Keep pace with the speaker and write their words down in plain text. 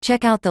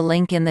Check out the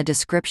link in the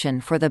description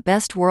for the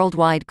best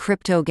worldwide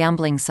crypto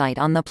gambling site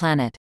on the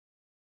planet.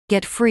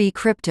 Get free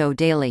crypto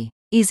daily,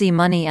 easy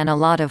money and a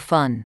lot of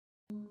fun.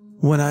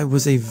 When I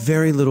was a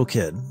very little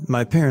kid,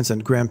 my parents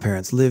and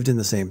grandparents lived in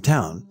the same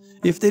town.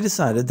 If they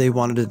decided they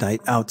wanted a night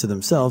out to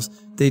themselves,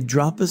 they'd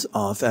drop us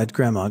off at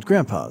Grandma and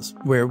Grandpa's,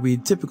 where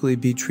we'd typically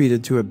be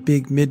treated to a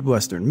big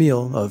Midwestern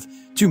meal of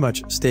too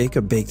much steak,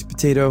 a baked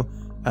potato,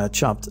 a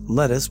chopped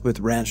lettuce with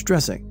ranch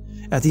dressing.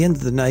 At the end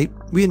of the night,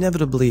 we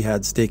inevitably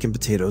had steak and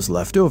potatoes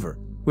left over,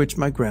 which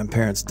my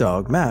grandparents'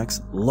 dog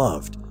Max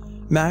loved.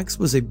 Max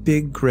was a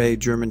big gray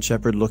German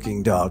Shepherd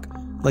looking dog.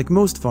 Like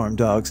most farm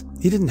dogs,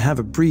 he didn't have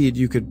a breed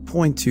you could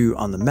point to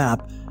on the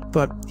map,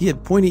 but he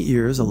had pointy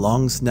ears, a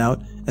long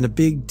snout, and a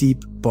big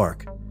deep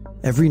bark.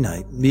 Every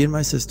night, me and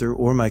my sister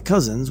or my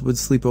cousins would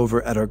sleep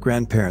over at our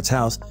grandparents'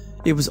 house.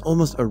 It was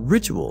almost a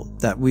ritual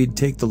that we'd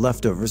take the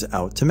leftovers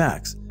out to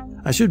Max.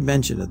 I should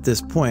mention at this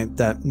point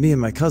that me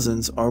and my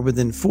cousins are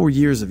within 4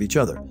 years of each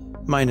other,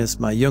 minus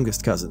my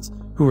youngest cousins,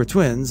 who are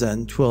twins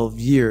and 12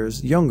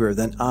 years younger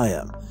than I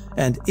am,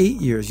 and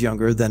 8 years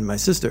younger than my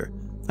sister.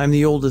 I'm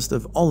the oldest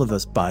of all of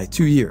us by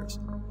 2 years.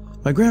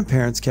 My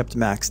grandparents kept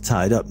Max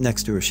tied up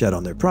next to a shed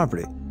on their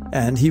property,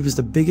 and he was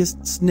the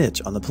biggest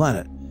snitch on the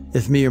planet.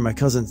 If me or my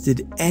cousins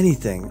did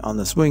anything on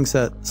the swing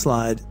set,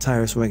 slide,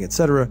 tire swing,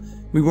 etc.,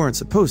 we weren't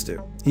supposed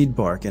to, he'd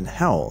bark and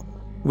howl,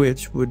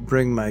 which would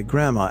bring my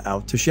grandma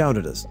out to shout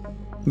at us.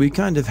 We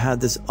kind of had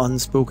this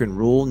unspoken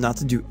rule not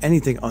to do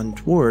anything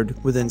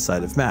untoward within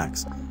sight of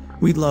Max.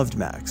 We loved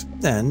Max,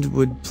 and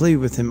would play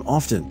with him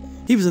often.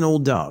 He was an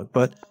old dog,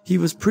 but he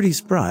was pretty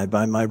spry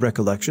by my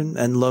recollection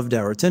and loved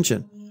our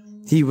attention.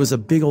 He was a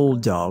big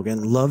old dog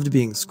and loved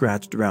being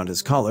scratched around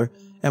his collar,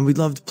 and we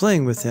loved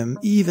playing with him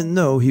even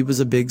though he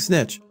was a big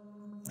snitch.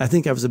 I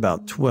think I was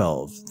about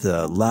 12,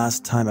 the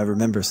last time I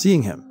remember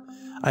seeing him.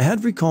 I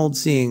had recalled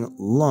seeing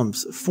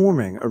lumps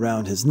forming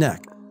around his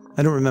neck.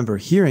 I don't remember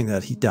hearing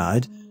that he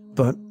died,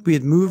 but we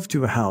had moved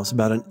to a house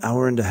about an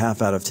hour and a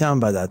half out of town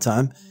by that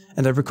time,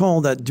 and I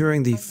recall that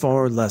during the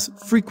far less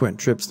frequent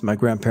trips to my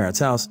grandparents'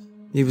 house,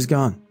 he was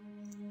gone.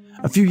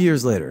 A few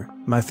years later,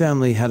 my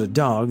family had a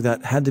dog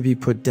that had to be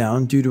put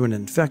down due to an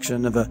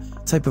infection of a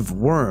type of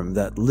worm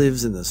that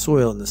lives in the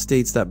soil in the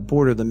states that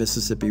border the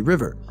Mississippi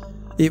River.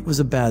 It was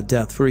a bad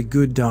death for a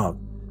good dog.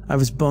 I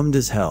was bummed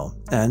as hell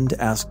and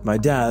asked my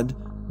dad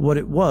what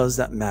it was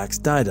that Max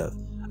died of,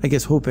 I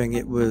guess hoping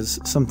it was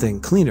something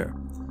cleaner.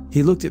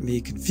 He looked at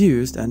me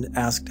confused and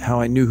asked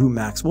how I knew who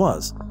Max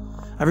was.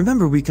 I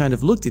remember we kind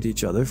of looked at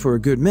each other for a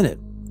good minute.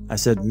 I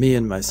said me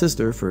and my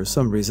sister, for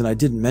some reason I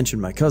didn't mention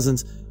my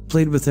cousins,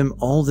 played with him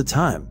all the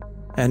time,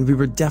 and we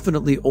were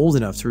definitely old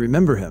enough to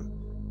remember him.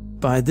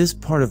 By this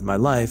part of my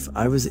life,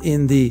 I was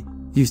in the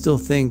 "you still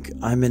think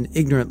I'm an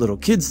ignorant little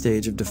kid"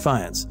 stage of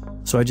defiance,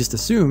 so I just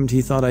assumed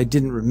he thought I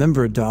didn't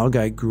remember a dog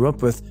I grew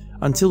up with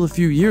until a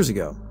few years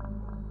ago.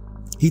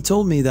 He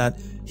told me that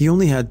he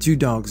only had 2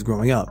 dogs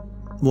growing up.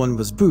 One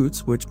was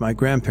Boots, which my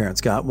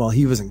grandparents got while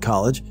he was in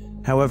college.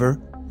 However,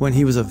 when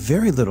he was a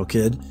very little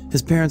kid,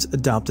 his parents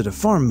adopted a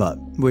farm mutt,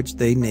 which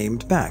they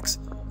named Max.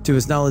 To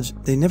his knowledge,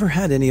 they never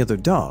had any other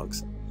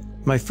dogs.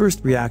 My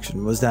first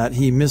reaction was that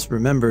he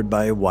misremembered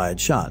by a wide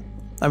shot.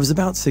 I was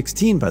about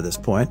 16 by this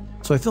point,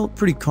 so I felt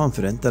pretty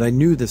confident that I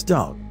knew this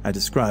dog. I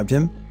described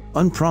him,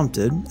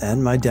 unprompted,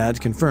 and my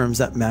dad confirms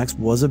that Max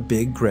was a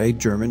big gray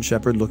German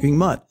Shepherd looking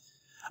mutt.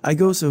 I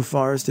go so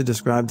far as to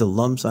describe the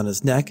lumps on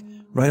his neck,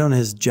 right on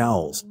his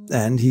jowls,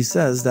 and he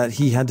says that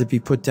he had to be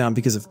put down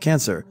because of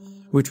cancer,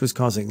 which was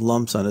causing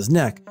lumps on his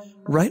neck,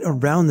 right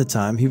around the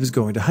time he was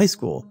going to high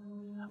school.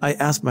 I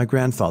asked my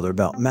grandfather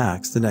about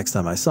Max the next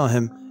time I saw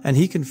him, and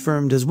he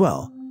confirmed as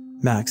well.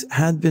 Max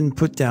had been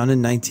put down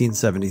in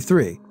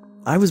 1973.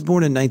 I was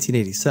born in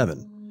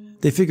 1987.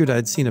 They figured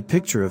I'd seen a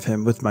picture of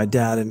him with my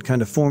dad and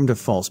kind of formed a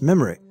false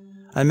memory.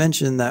 I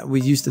mentioned that we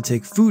used to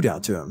take food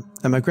out to him,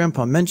 and my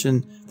grandpa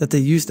mentioned that they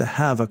used to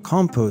have a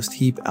compost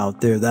heap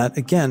out there that,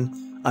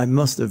 again, I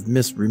must have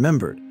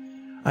misremembered.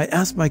 I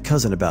asked my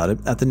cousin about it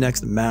at the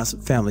next mass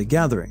family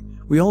gathering.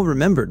 We all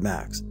remembered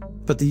Max,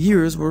 but the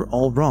years were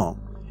all wrong.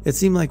 It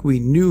seemed like we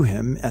knew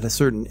him at a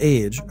certain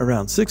age,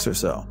 around 6 or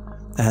so,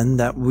 and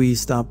that we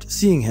stopped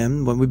seeing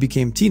him when we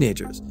became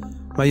teenagers.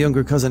 My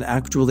younger cousin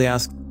actually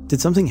asked, "Did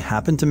something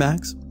happen to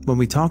Max?" when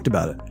we talked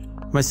about it.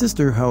 My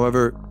sister,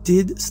 however,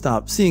 did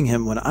stop seeing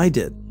him when I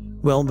did,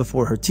 well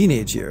before her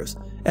teenage years,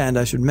 and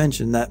I should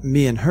mention that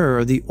me and her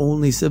are the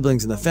only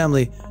siblings in the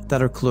family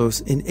that are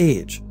close in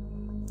age.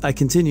 I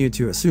continued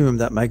to assume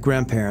that my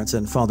grandparents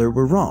and father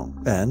were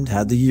wrong and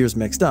had the years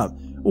mixed up,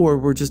 or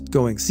were just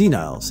going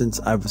senile since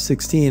I was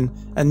 16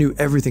 and knew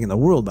everything in the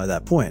world by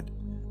that point.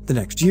 The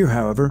next year,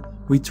 however,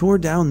 we tore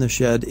down the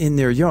shed in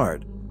their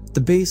yard,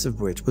 the base of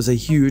which was a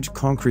huge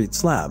concrete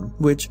slab,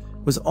 which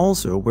was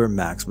also where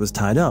Max was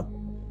tied up.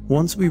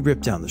 Once we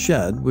ripped down the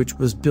shed, which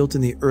was built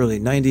in the early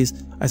 90s,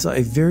 I saw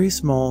a very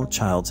small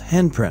child's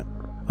handprint.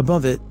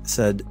 Above it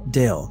said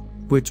Dale,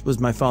 which was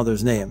my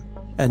father's name,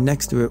 and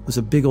next to it was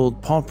a big old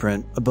paw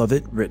print above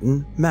it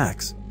written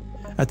Max.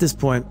 At this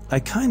point, I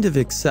kind of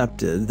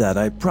accepted that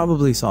I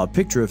probably saw a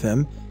picture of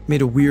him,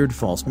 made a weird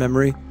false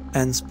memory,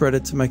 and spread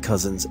it to my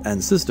cousins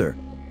and sister.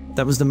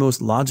 That was the most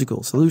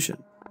logical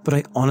solution, but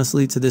I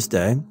honestly to this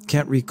day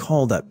can't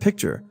recall that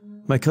picture.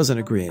 My cousin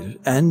agreed,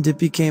 and it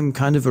became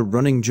kind of a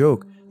running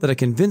joke that I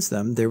convinced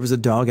them there was a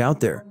dog out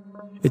there.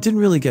 It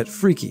didn't really get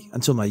freaky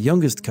until my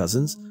youngest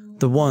cousins,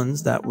 the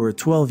ones that were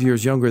 12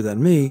 years younger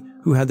than me,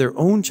 who had their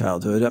own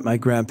childhood at my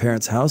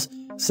grandparents' house,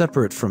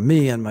 separate from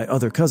me and my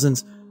other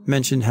cousins,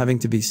 mentioned having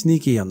to be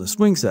sneaky on the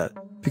swing set,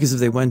 because if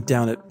they went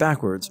down it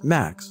backwards,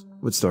 Max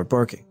would start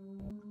barking.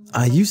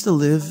 I used to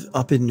live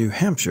up in New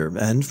Hampshire,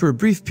 and for a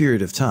brief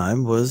period of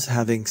time was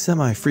having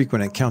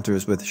semi-frequent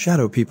encounters with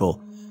shadow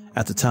people.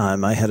 At the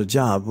time, I had a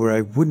job where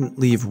I wouldn't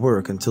leave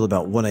work until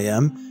about 1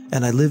 a.m.,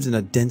 and I lived in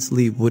a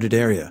densely wooded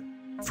area.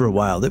 For a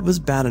while, it was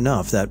bad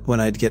enough that when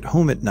I'd get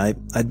home at night,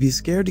 I'd be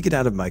scared to get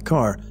out of my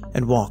car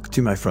and walk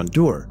to my front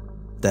door.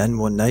 Then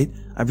one night,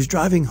 I was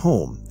driving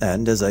home,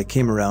 and as I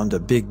came around a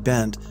big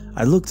bend,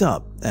 I looked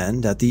up,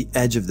 and at the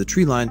edge of the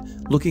tree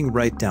line, looking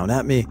right down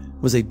at me,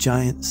 was a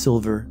giant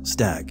silver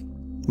stag.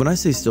 When I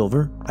say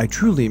silver, I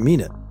truly mean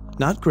it.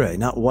 Not gray,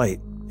 not white,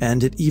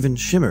 and it even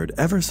shimmered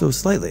ever so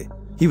slightly.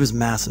 He was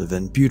massive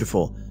and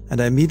beautiful,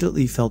 and I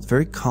immediately felt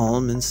very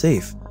calm and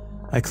safe.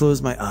 I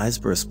closed my eyes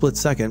for a split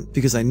second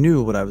because I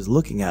knew what I was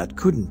looking at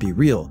couldn't be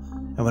real,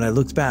 and when I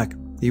looked back,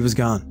 he was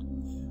gone.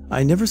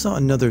 I never saw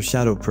another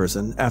shadow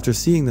person after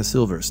seeing the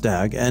silver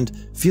stag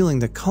and feeling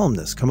the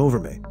calmness come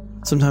over me.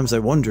 Sometimes I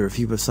wonder if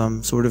he was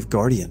some sort of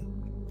guardian.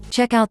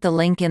 Check out the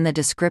link in the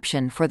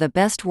description for the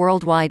best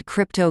worldwide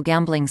crypto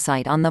gambling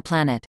site on the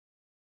planet.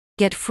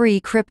 Get free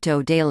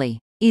crypto daily,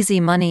 easy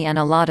money and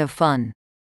a lot of fun.